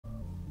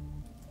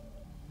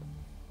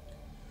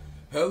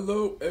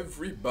Hello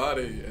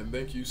everybody, and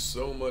thank you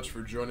so much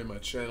for joining my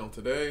channel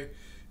today.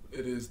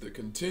 It is the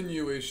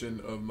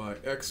continuation of my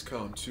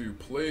XCOM2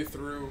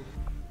 playthrough.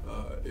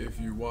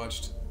 If you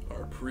watched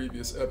our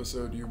previous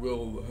episode, you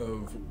will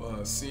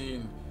have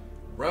seen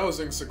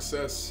rousing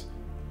success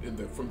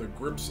from the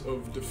grips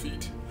of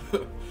defeat.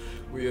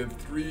 We had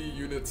 3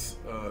 units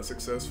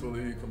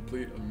successfully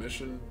complete a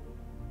mission,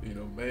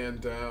 man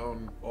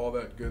down, all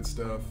that good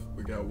stuff.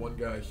 We got 1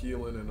 guy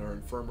healing in our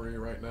infirmary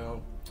right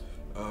now.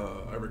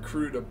 I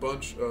recruited a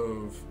bunch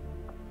of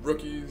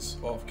rookies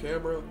off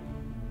camera,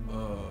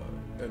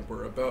 and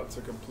we're about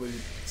to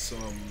complete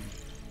some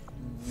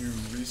new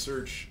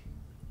research.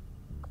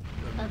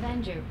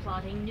 Avenger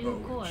plotting new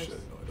course. Shit,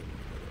 no, I didn't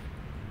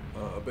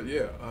know that. But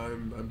yeah,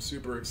 I'm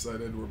super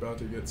excited. We're about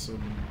to get some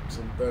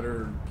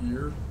better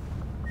gear.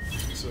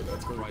 So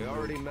that's going to be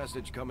priority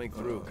message coming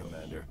through,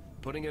 Commander.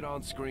 Putting it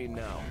on screen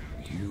now.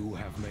 You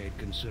have made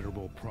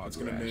considerable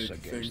progress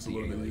against the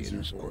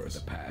aliens over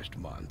the past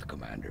month,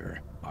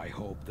 Commander. I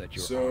hope that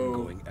your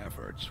ongoing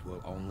efforts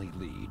will only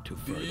lead to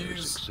further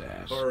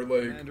success. Are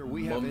like Commander,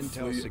 we have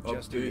intel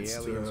suggesting the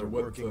aliens are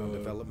working on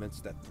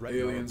developments that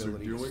threaten our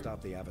ability to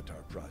stop the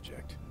Avatar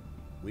project.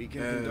 We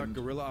can conduct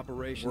guerrilla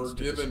operations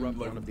to disrupt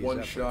one of these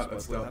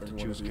efforts, but we'll have to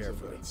choose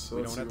carefully.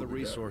 We don't have the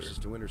resources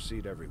to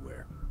intercede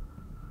everywhere.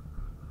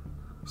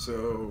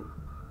 So,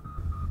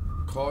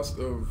 cost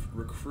of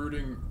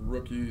recruiting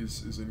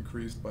rookies is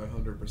increased by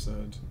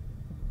 100%,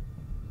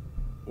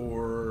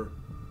 or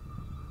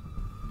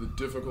the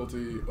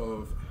difficulty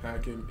of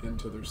hacking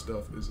into their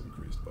stuff is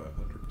increased by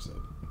 100%.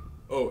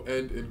 Oh,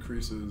 and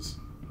increases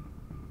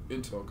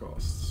intel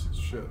costs.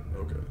 Shit,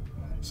 okay.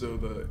 So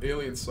the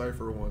Alien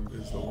Cipher one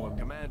is the one.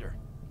 Commander,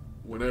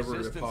 whenever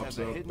it pops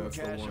up, that's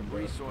the one of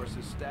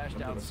resources stashed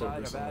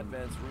outside of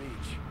Advent's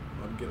reach.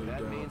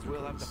 That means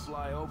we'll have to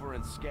fly over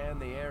and scan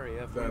the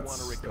area if we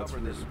want to recover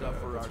this stuff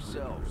for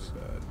ourselves.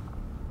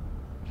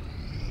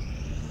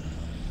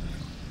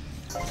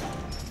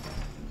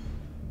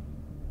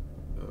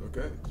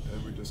 Okay,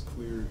 and we just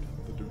cleared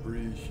the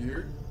debris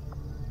here.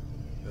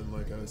 And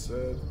like I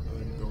said,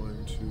 I'm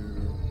going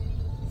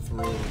to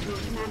throw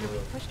Commander,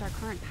 we've pushed our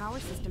current power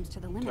systems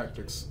to the limit.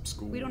 Tactics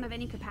school. We don't have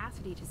any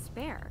capacity to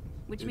spare,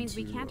 which means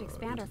we can't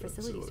expand our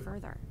facilities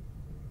further.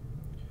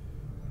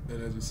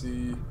 And as you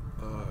see,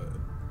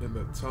 in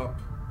the top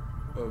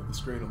of the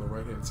screen on the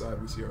right hand side,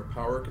 we see our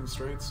power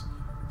constraints.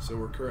 So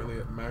we're currently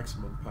at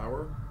maximum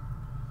power.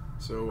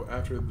 So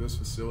after this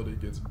facility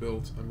gets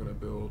built, I'm going to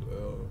build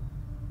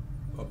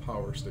a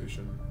power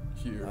station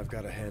here. I've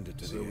got to hand it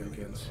to the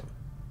aliens.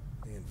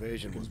 The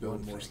invasion was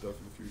build more stuff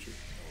in the future.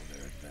 Oh,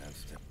 they're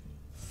advanced.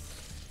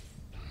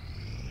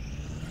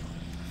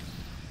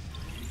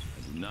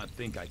 I do not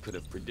think I could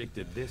have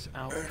predicted this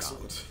outcome.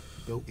 Excellent.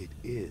 Though it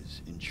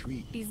is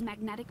intriguing. These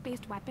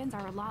magnetic-based weapons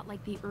are a lot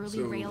like the early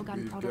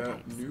railgun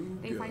prototypes.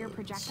 They fire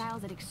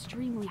projectiles at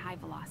extremely high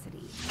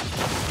velocity.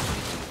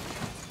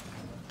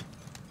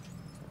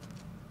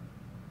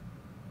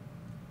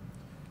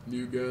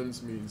 New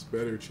guns means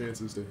better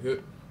chances to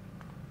hit,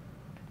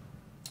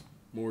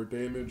 more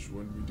damage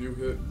when we do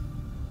hit,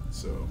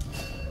 so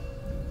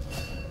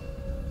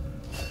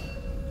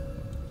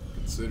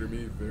consider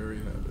me very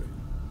happy.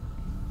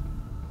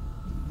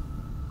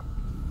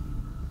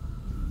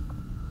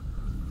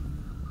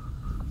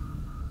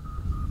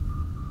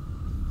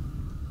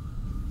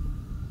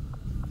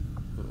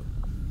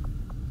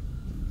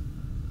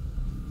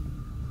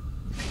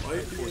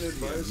 Might be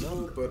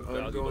inadvisable, but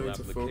I'm going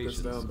to focus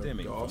down the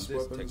Gauss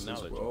weapons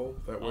as well.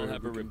 That way I'll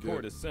have a we can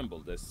report get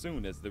assembled as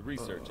soon as the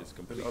research is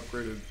complete. an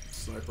upgraded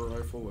sniper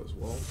rifle as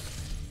well.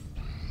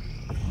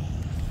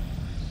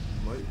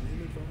 Might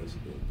be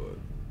inadvisable, but...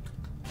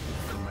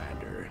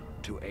 Commander,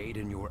 to aid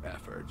in your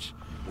efforts,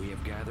 we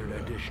have gathered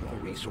additional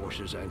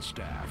resources and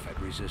staff at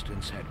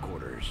Resistance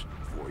headquarters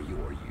for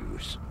your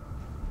use.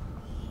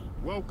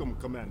 Welcome,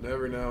 Commander. And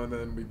every now and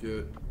then we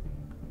get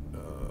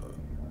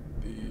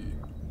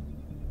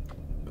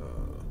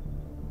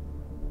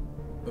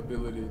the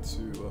ability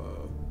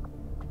to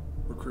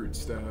recruit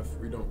staff.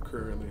 We don't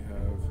currently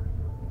have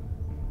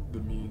the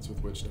means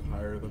with which to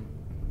hire them.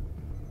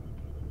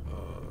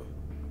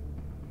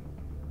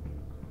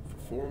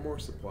 For 4 more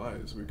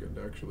supplies, we could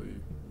actually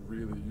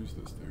really use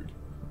this dude.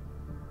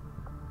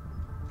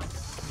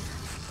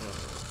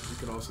 We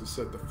can also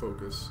set the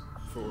focus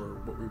for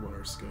what we want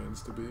our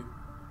scans to be.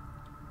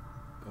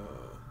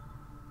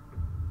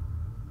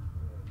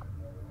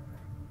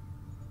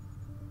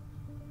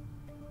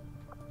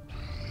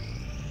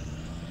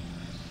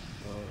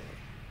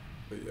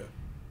 But yeah,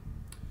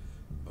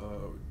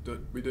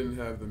 we didn't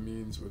have the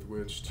means with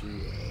which to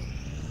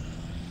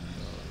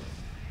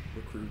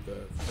recruit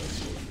that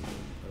soldier.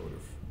 I would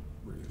have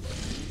really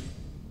liked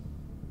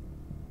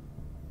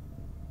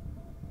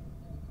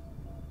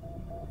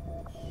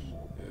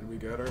it. And we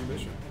got our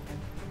mission.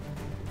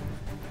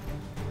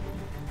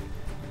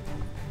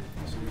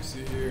 So you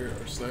see here,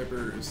 our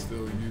sniper is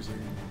still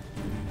using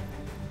the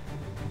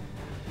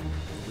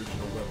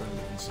original weapon,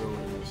 and so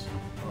is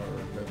our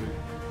heavy.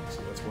 So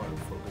that's why I'm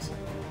focusing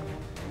on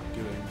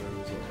getting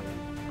those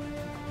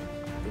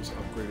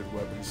upgraded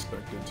weapons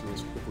spec'd into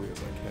as quickly as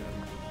I can.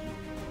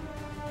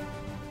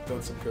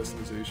 Done some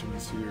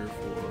customizations here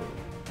for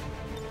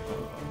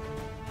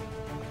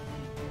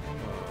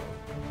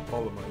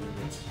all of my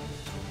units.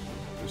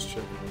 Just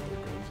checking what their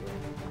guns are.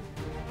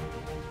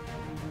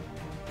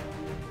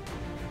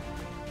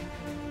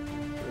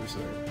 Wait a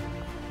second.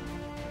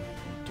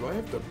 Do I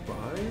have to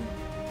buy? Wait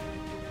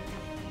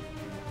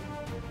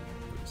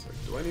a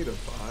second. Do I need to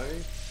buy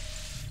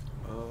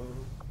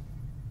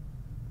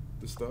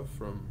the stuff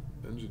from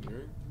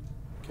engineering?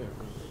 I can't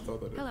remember. I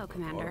thought that it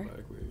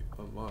automatically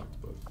unlocked,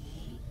 but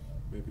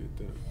maybe it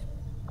didn't.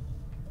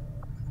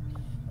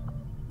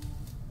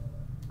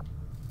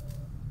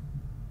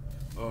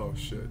 Oh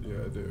shit,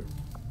 yeah I do.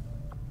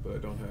 But I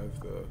don't have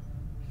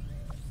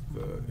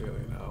the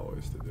alien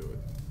alloys to do it.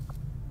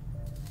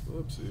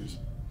 Whoopsies.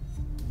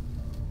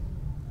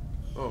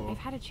 Oh. I've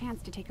had a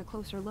chance to take a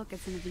closer look at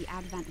some of the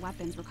Advent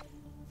weapons.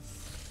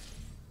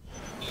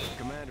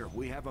 Commander,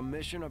 we have a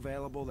mission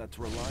available that's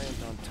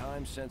reliant on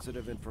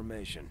time-sensitive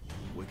information.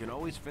 We can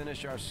always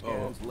finish our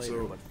scans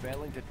later, but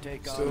failing to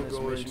take on this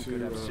mission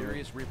could have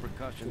serious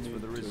repercussions for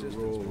the resistance.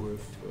 Roll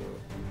with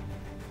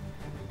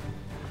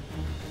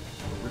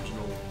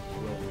original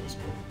weapons.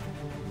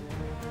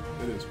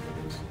 It is what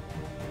it is.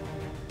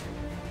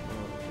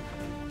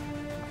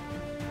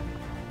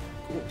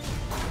 Cool.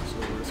 So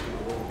we're just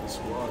gonna roll with the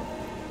squad.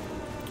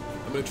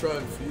 I'm gonna try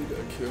and feed a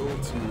kill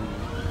to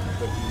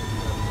the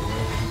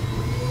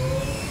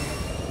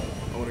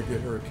I want to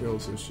get her a kill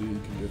so she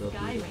can get up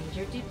Sky here.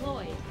 Ranger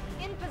deployed.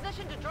 In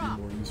position to drop.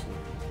 Be more useful.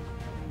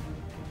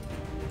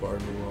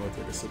 Pardon me while I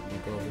take a sip of my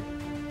coffee.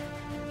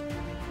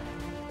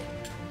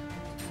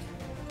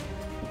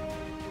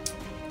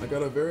 I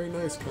got a very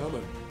nice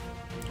comment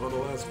on the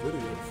last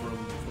video from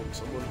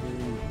someone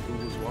who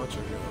was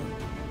watching.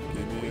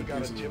 Gave me a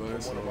piece of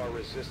advice from one of our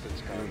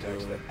resistance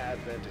contacts that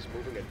Advent is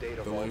moving a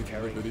data vault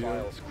carrying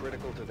files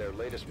critical to their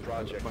latest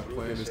project my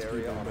plan is to keep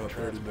it about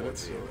 30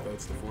 minutes, so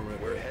that's the format.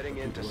 We're heading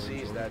in to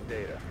seize that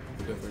data.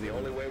 It's the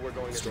only way we're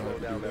going to slow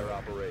down their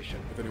operation.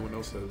 If anyone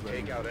else has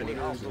take out any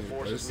hostile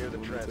forces near the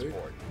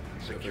transport,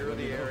 secure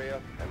the area,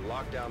 and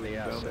lock down the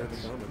assets. Down in the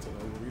comments and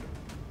I will read them.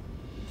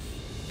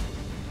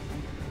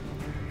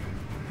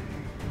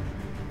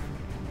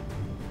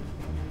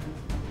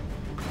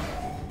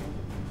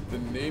 The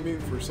naming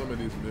for some of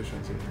these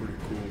missions are pretty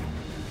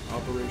cool.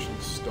 Operation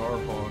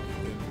Starhawk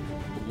in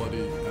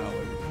Bloody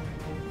Alley.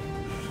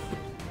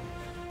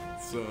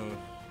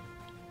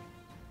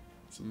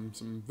 It's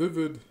some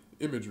vivid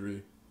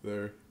imagery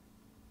there.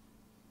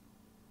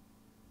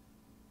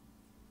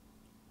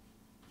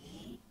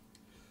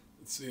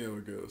 Let's see how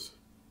it goes.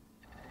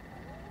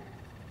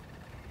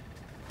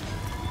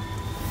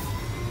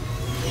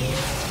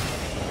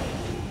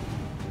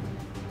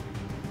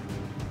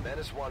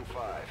 Menace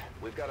 1-5.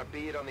 We've got a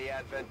bead on the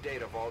Advent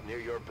data vault near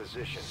your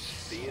position.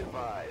 Be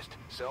advised,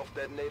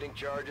 self-detonating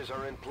charges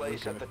are in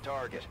place at the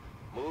target.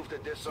 Move to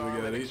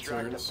disarm and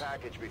extract the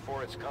package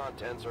before its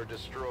contents are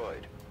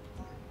destroyed.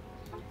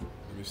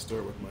 Let me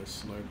start with my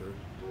sniper.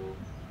 And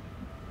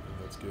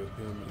let's get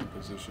him in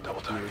position.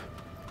 Double time.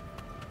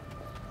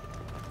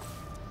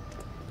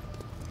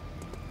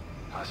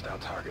 Hostile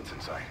targets in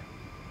sight.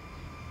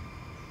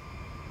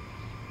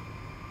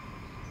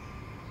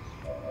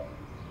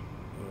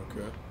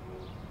 Okay.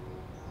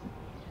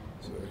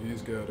 So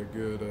he's got a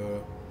good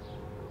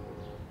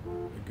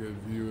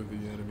view of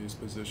the enemy's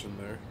position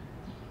there.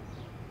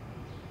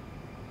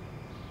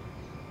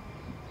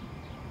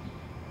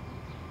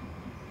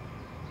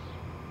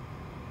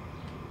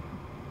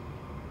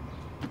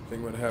 I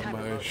think I'm gonna have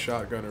my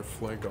shotgunner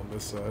flank on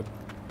this side.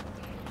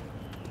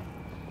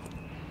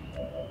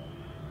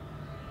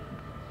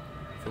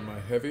 For my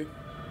heavy,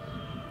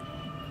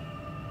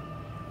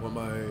 want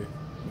my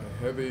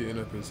heavy in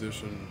a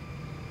position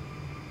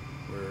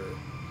where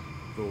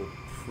they'll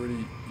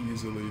pretty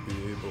easily be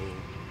able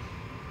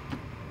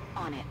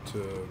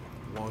to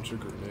launch a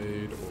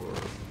grenade or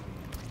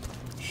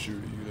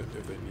shoot a unit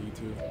if they need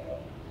to.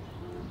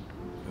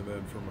 And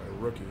then for my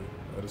rookie,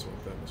 I just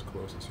want them as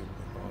close as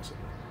humanly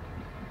possible.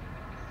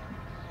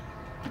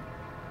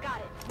 Got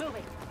it.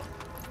 Moving.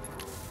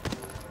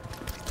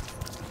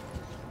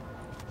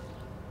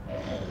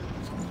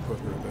 So put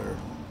her there.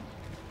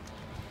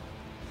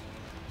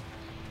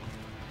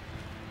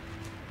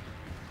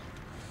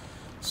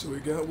 So we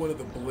got one of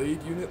the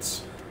blade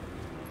units.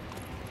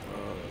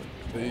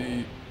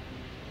 They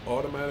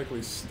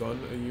automatically stun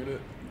a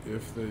unit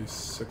if they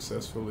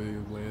successfully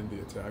land the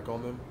attack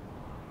on them.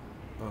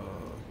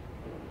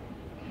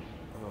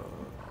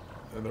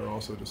 And they're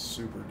also just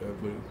super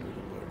deadly. They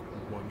can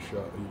like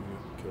one-shot a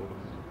unit and kill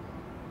them.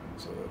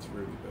 So that's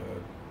really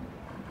bad.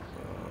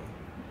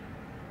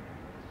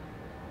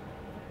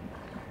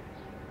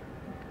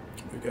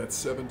 We got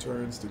 7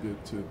 turns to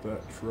get to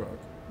that truck.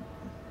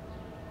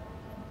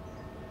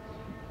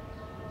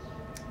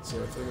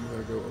 So I think I'm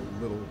gonna go a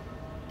little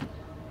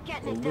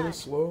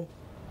slow.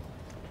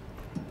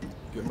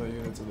 Get my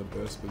units in the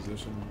best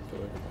position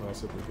that I can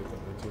possibly get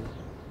them into.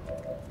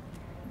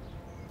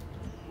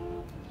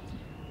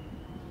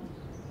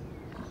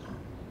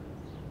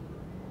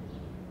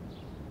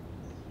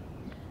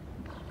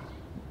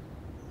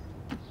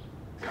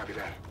 Copy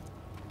that.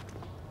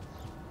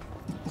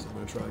 So I'm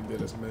going to try and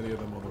get as many of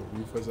them on the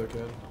roof as I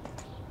can.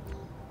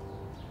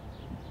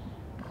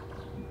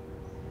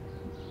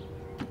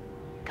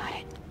 Got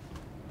it.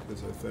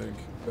 Because I think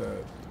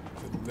that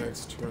the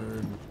next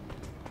turn,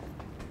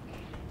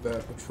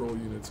 that patrol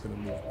unit's going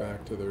to move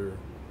back to their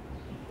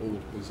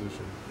old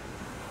position.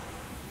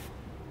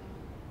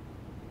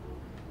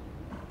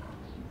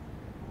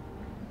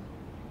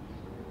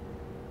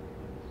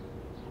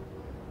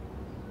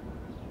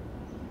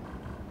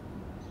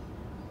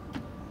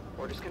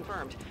 Orders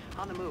confirmed.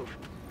 On the move.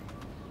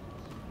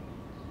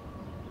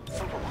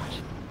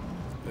 Overwatch.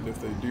 And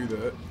if they do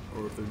that,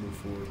 or if they move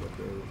forward like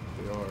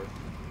they are,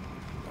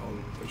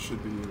 I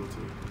should be able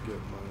to get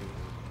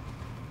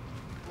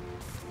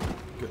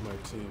my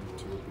team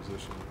to a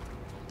position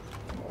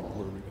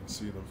where we can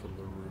see them from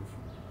the roof.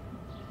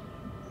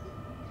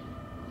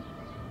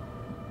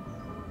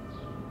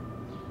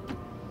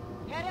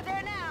 Headed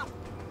there now.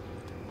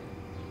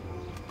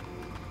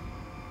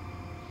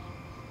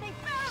 They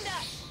found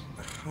us.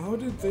 How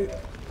did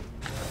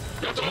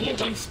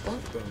they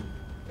spot them?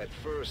 At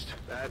first,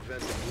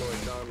 Advent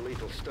deployed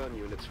non-lethal stun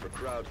units for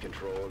crowd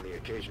control and the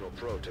occasional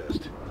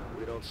protest.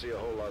 We don't see a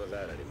whole lot of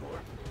that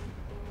anymore.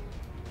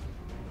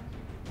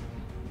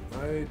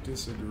 I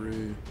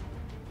disagree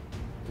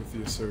with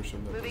the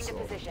assertion that Moving this to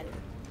all position.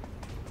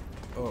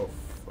 there. Oh,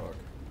 fuck.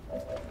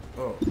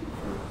 Oh, I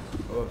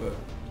thought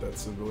that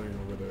civilian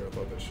over there, I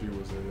thought that she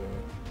was a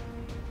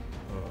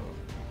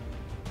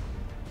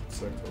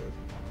sectoid.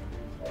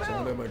 So I'm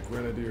gonna have my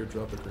grenadier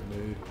drop a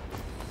grenade.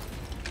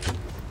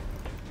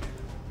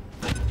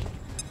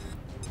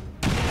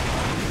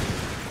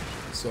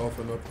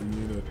 Soften up the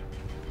unit.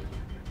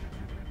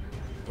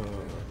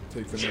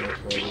 Take them out of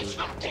cover.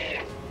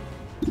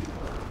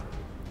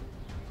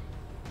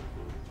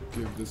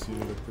 Give this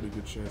unit a pretty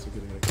good chance of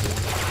getting a kill.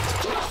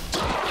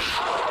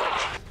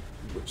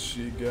 What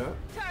she got.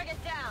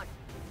 Target down.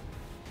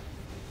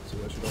 So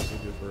that should also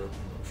give her a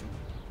promotion.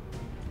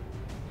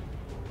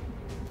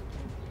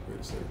 Wait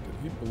a second, did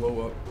he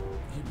blow up?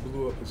 He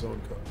blew up his own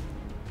cup.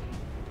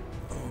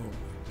 Oh my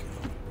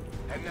god.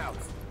 And now.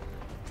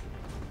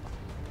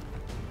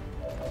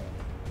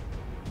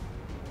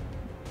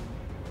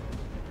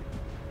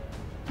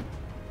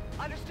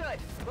 Understood.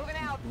 Moving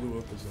out. Blew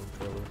up his own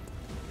cover.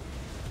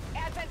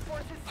 Advent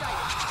forces sighted.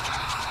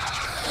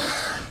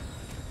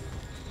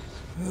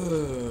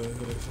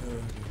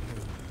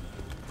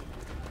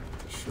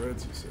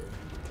 Shreds, you say?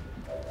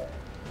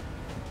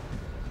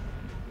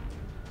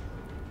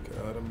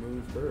 Gotta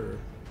move her.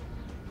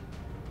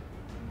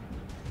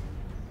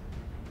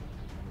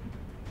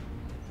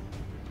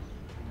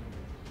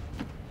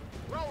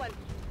 Rolling.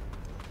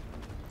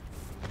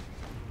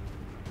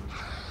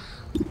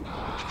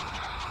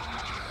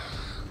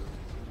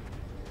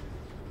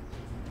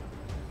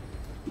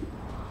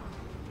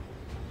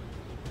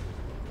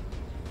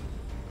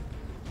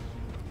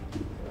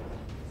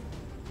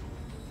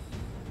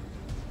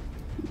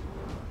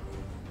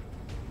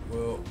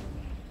 Well,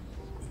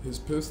 his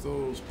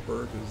pistol's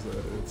perk is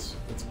that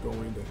it's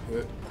going to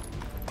hit.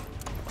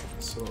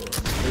 So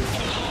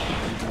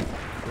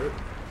crit.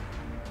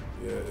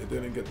 Yeah, it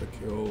didn't get the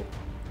kill.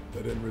 I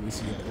didn't really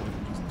see a point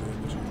in just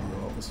damaging the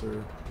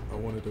officer. I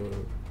wanted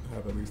to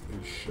have at least a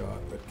shot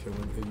at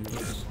killing a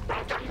unit.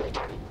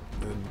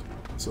 And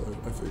so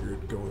I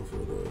figured going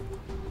for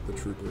the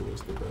trooper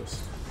was the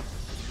best.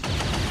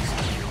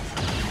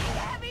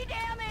 Heavy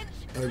damage.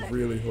 I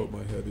really hope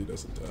my heavy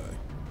doesn't die.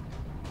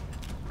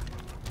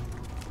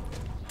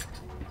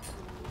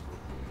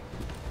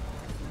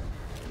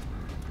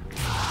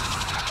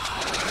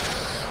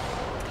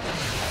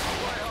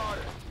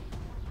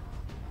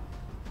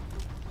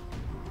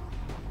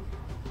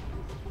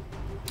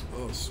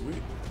 Oh,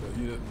 sweet. That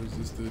unit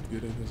resisted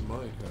getting his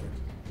mind hacked.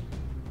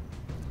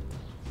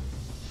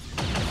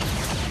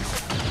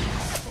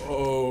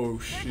 Oh,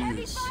 she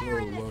is so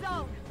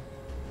lucky.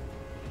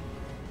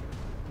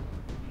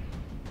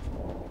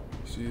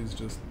 She is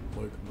just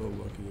like the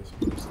luckiest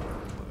person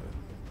alive.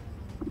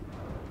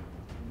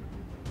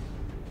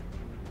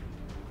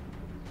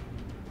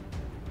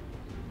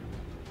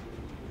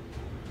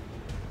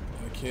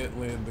 I can't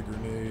land the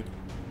grenade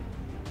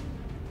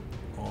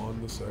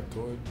on the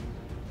sectoid.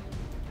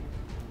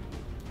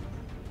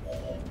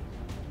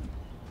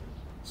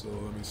 So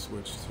let me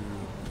switch to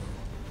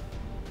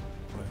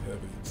my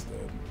heavy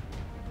instead.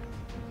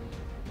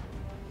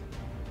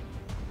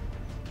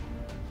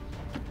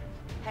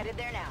 Headed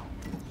there now.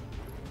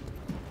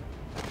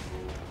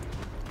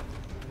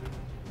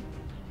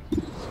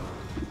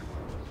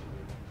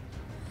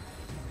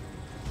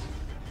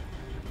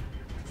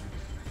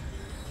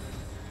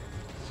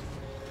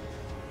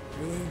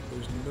 Really?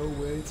 There's no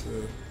way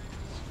to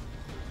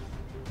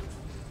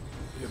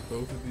get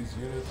both of these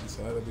units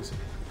inside of this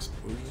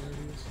explosion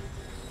radius?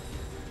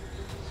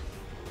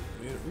 I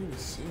mean, it really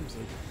seems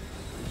like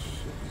it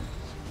should be.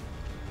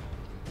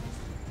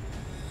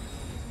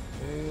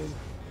 And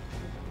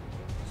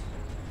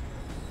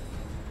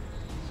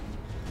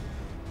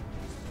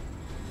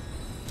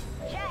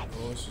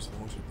oh, let's just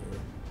launch it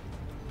there.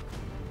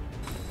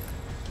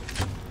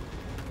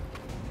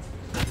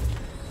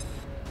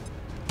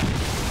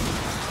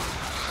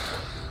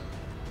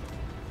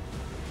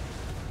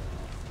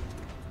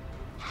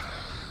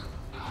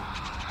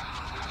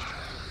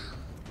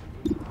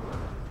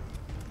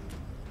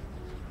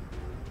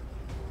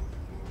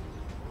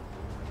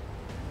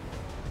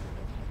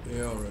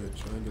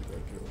 I get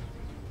that kill.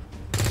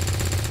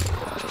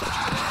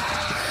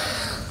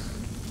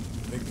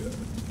 Thank God.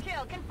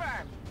 Kill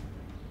confirmed.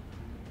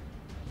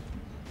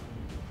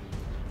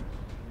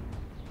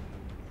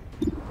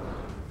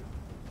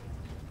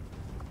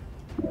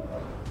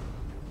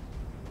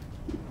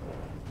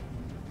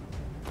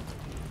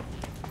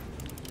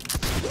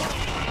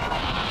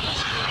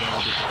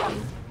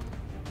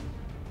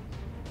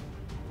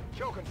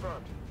 Kill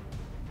confirmed.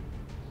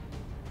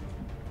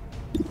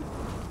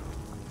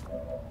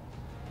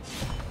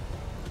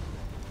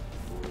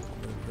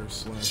 Her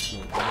slash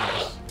no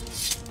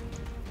dice.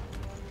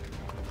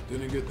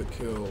 Didn't get the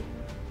kill.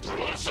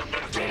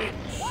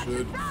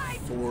 Should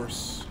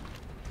force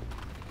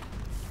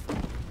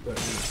that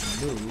unit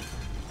to move.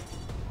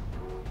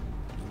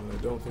 And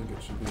I don't think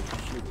it should be able to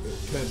shoot.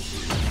 It can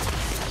shoot.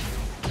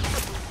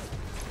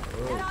 Oh,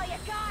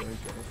 thank God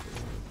for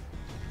that.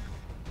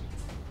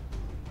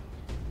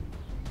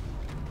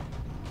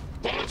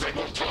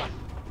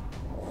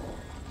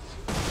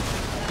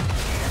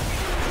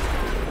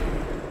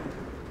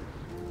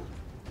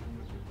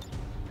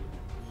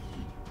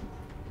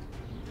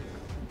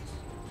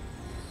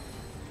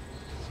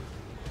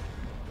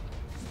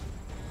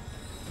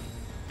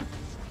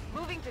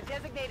 Moving to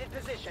designated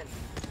position.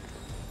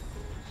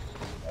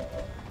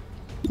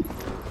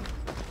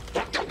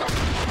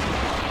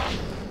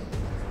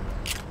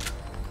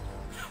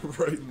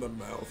 Right in the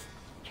mouth.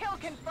 Kill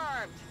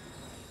confirmed.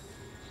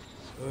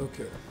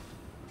 Okay.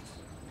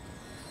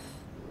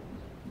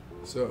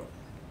 So,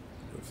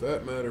 with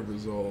that matter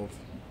resolved,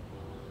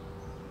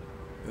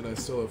 and I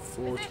still have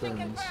 4 Position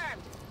turns,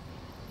 confirmed.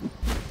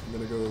 I'm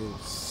gonna go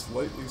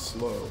slightly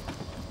slow.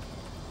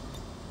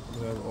 I'm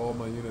gonna have all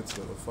my units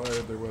that have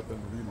fired their weapon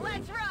reload.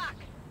 Let's rock.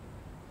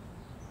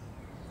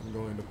 I'm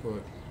going to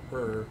put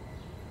her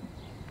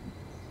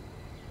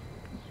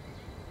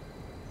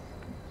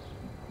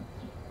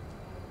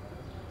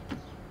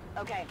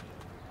Okay.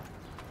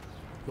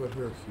 put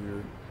her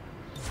here.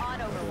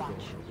 On I'll go Overwatch. on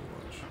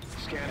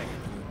Overwatch. Scanning.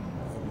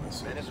 And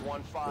myself Menace go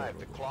 1-5.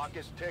 The Overwatch. clock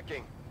is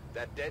ticking.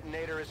 That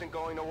detonator isn't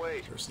going to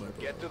wait. Her sniper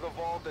Get to rifle. the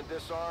vault and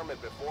disarm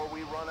it before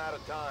we run out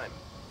of time.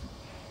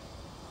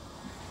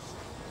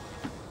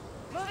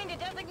 Moving to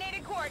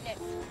designated coordinates.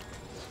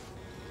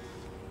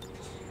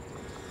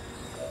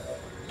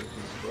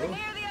 We're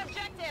near the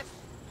objective.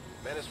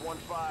 Menace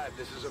 1-5,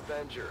 this is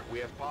Avenger. We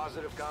have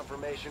positive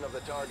confirmation of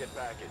the target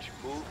package.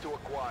 Move to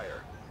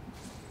acquire.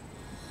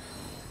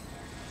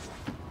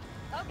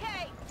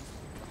 Okay.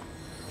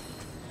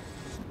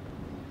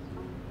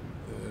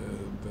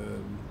 And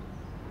then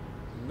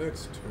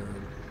next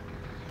turn,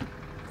 I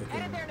can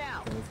Headed there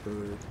now. have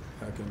her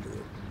hack into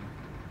it.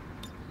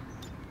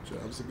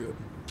 Jobs are good.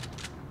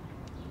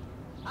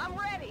 I'm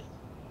ready.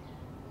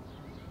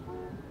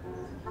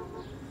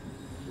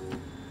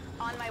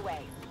 On my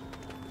way.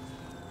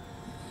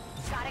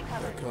 Got it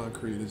covered. That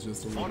concrete is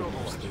just a little bit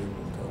more stable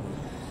and covered.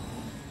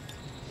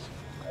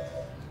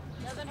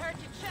 Doesn't hurt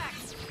to check.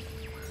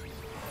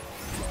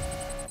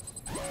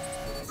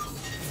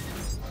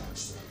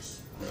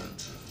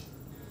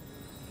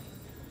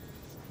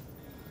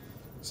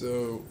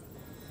 So,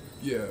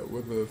 yeah,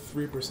 with a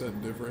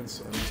 3%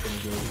 difference, I'm just going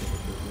to go with a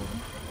big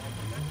one.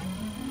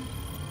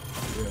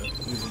 Yeah,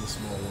 using the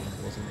small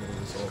one wasn't going to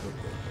resolve it,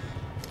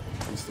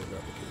 but we still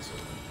got the case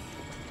open.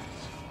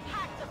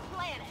 Hack the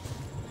planet.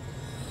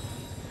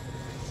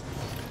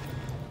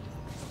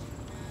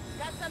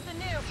 Got something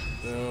new.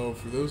 Now,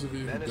 for those of you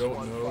who Menace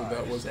don't know, 1-5,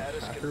 that was a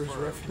status hacker's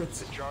confirmed. reference.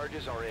 The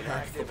charges are Hack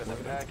inactive the and the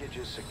planet. package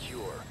is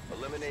secure.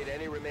 Eliminate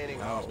any remaining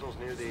Wow. hostiles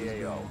near the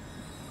It's AO.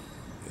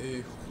 been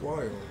a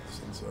while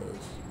since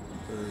I've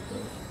heard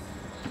that.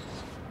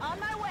 On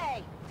my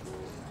way.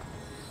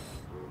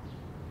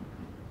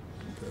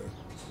 Okay.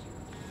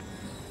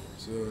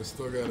 So I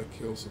still gotta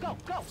kill some Go,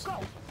 go, go.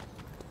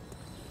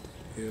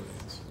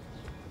 aliens.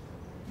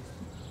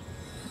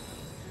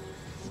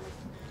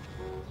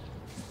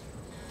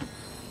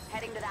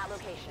 Heading to that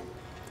location.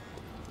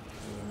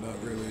 And I'm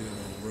not really in a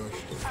rush to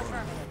find them.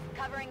 Affirmative.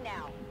 Covering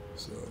now.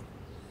 So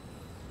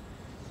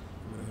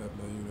I'm gonna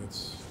have my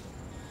units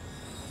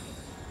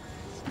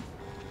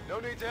No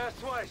need to ask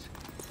twice.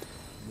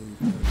 move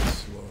kind of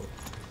slow.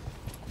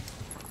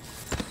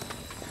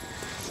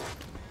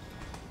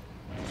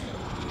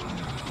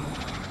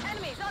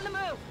 Enemies on the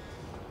move.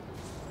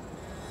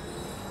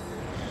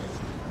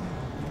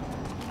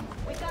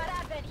 We've got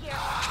advent here.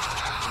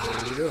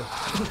 There we go.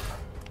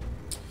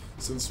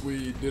 Since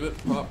we didn't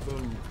pop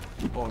them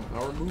on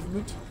our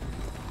movement,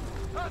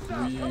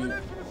 we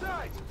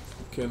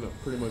can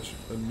pretty much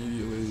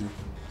immediately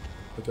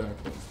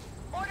attack them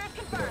Orders without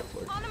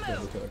confirmed. On like the them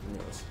move. attacking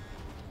us.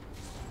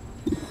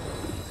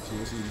 So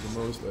this is the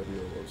most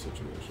ideal of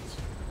situations.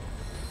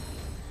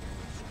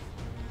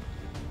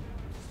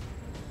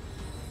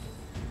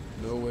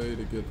 No way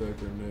to get that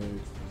grenade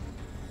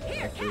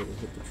after it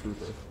hit the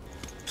trooper.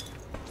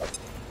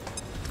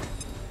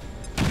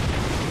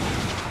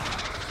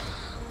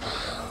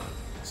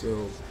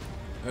 So,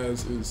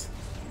 as is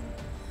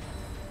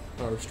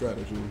our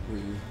strategy,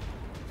 we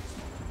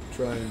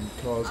try and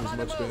cause as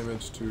much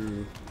damage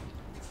to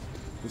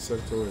the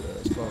sectoid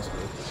as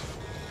possible.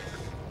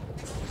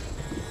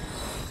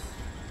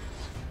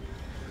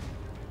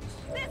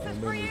 And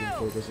then we can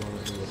focus on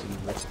it a little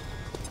bit.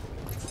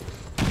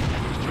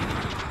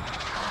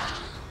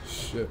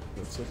 Shit,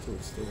 that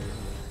sectoid's still in here.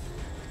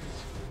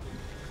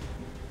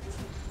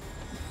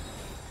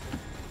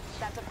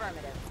 That's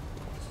affirmative.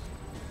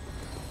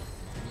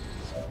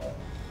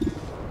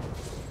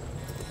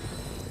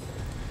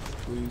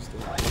 Please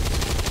don't.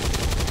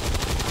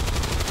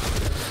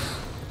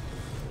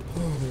 Oh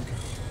my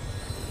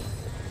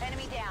god.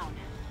 Enemy down.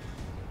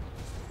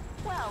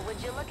 Well, would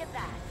you look at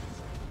that?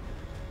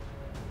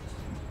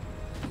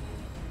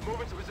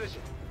 Move into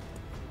position.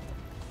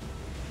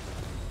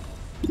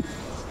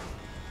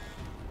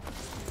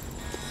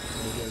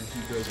 And again, he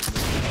doesn't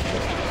know.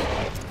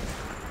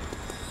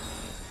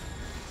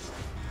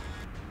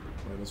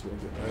 Might as well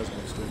get as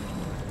much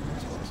damage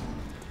as possible.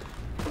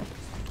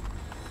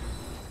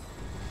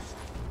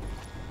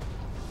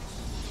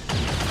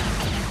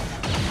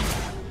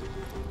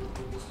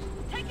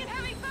 Taking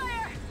heavy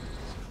fire!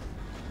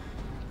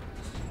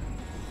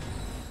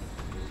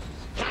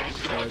 I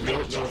don't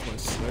know if my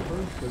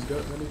sniper has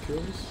gotten any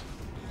kills.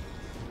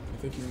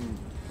 I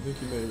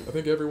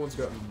think everyone's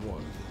gotten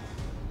one.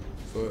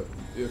 But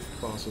if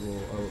possible,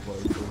 I would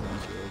like for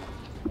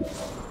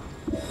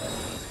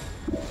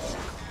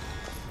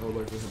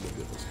him to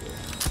get this kill.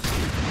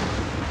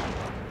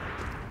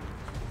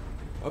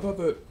 I thought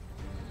that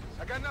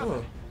I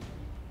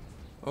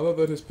thought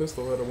that his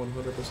pistol had a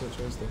 100%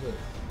 chance to hit.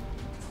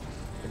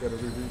 I gotta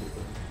reread it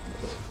then.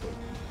 But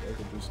I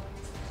could just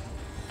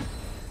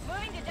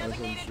Moving to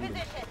designated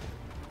position.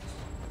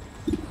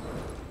 Good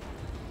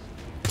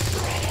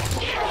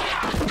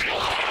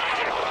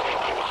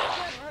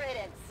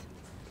riddance.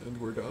 And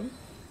we're done?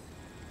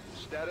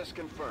 Status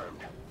confirmed.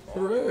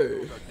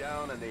 Hooray! All are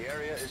down and the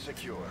area is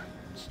secure.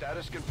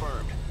 Status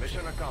confirmed.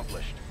 Mission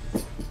accomplished.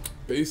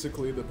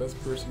 Basically the best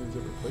person who's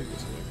ever played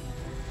this game.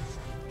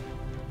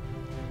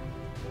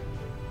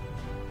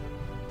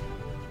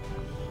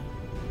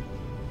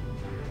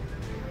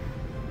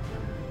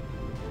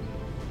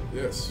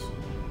 Yes.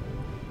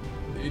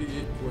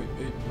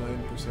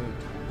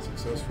 88.89%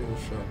 successful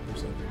shot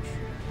percentage.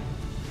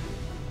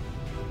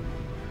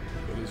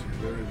 That is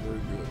very, very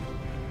good.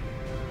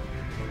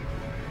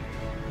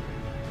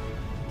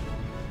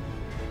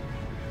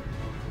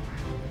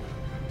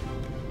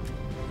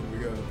 And we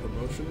got a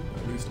promotion,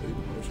 at least a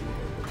promotion.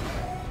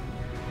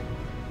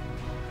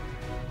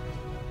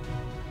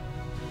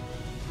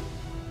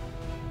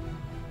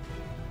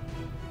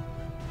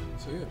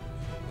 So yeah.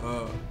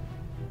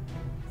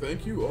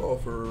 Thank you all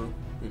for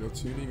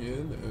tuning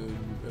in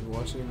and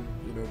watching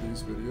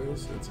these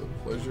videos. It's a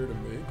pleasure to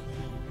make.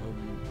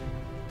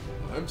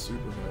 I'm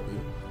super happy.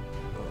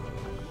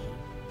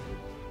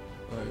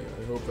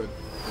 I hope that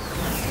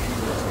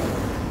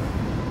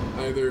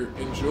either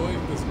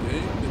enjoying this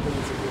game because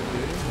it's a good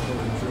game or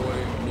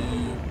enjoying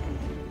me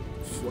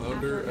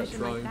flounder at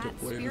trying to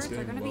play this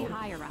game well.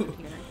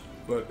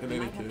 But in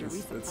any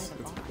case, it's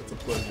a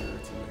pleasure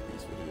to make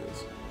these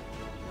videos.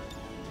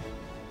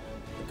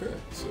 Okay,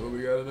 so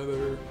we got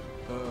another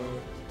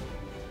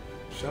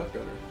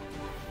shotgunner.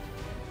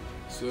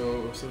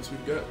 So since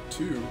we've got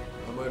two,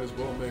 I might as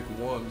well make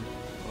one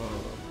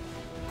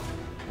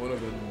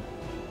of them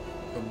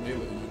a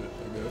melee unit,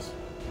 I guess.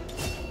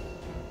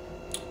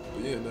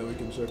 But yeah, now we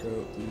can check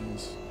out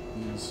these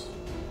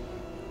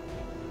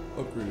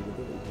upgraded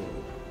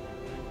abilities.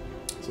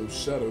 So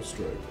Shadow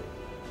Strike.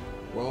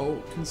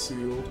 While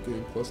concealed,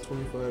 gain plus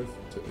 25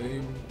 to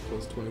aim,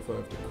 plus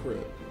 25 to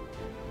crit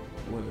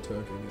when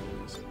attacking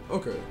enemies.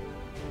 Okay.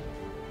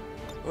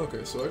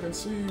 Okay, so I can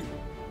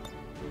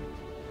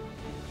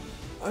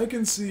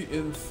see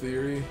in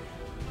theory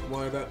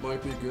why that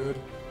might be good.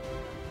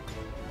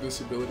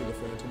 This ability, the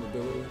Phantom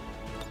ability,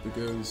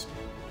 because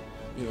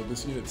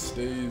this unit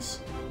stays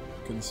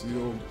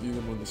concealed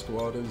even when the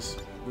squad is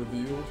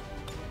revealed.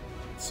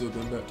 So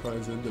then that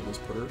ties into this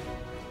perk.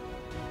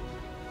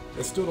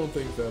 I still don't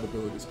think that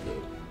ability is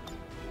good,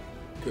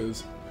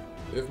 because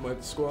if my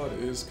squad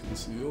is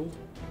concealed,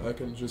 I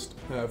can just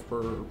have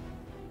her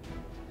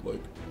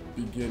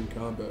begin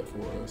combat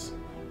for us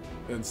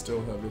and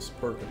still have this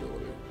perk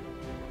ability.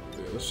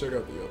 Yeah, let's check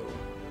out the other one.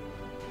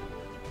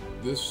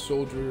 This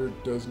soldier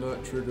does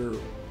not trigger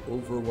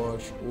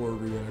Overwatch or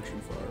reaction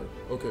fire.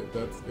 Okay,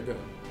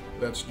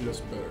 that's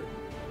just better.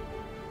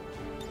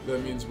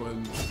 That means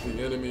when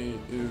the enemy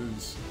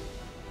is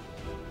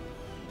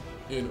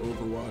in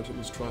Overwatch and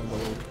is trying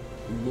to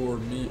lure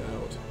me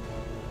out,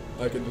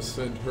 I can just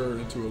send her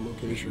into a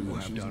location you that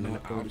have she's done not an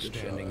going to get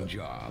shot outstanding at.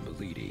 job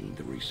leading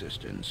the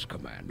resistance,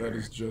 Commander.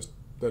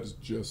 That is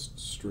just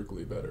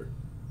strictly better.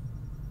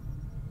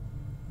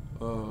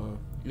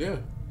 Yeah,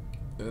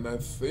 and I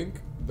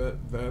think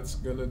that's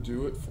gonna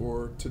do it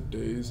for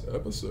today's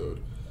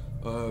episode.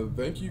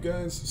 Thank you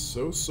guys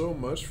so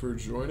much for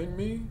joining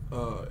me.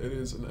 It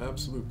is an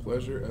absolute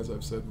pleasure, as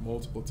I've said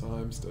multiple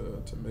times,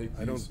 to make these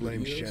I don't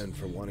blame videos. Shen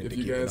for wanting If to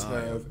you keep guys an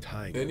eye have on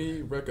Tiger,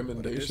 any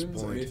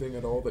recommendations, point, anything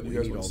at all that you we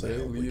guys need want all to the say,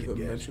 help we leave can a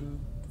get. mention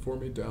for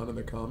me down in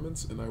the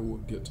comments, and I will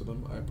get to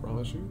them, I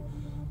promise you.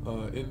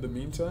 In the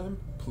meantime,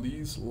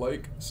 please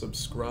like,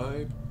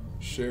 subscribe,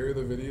 share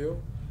the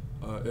video.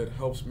 It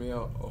helps me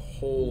out a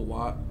whole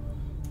lot.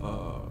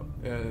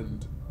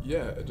 And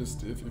yeah,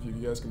 just if you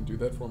guys can do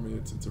that for me,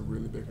 it's a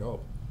really big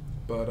help.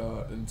 But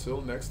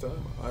until next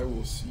time, I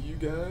will see you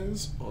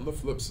guys on the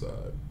flip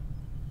side.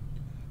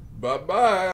 Bye-bye!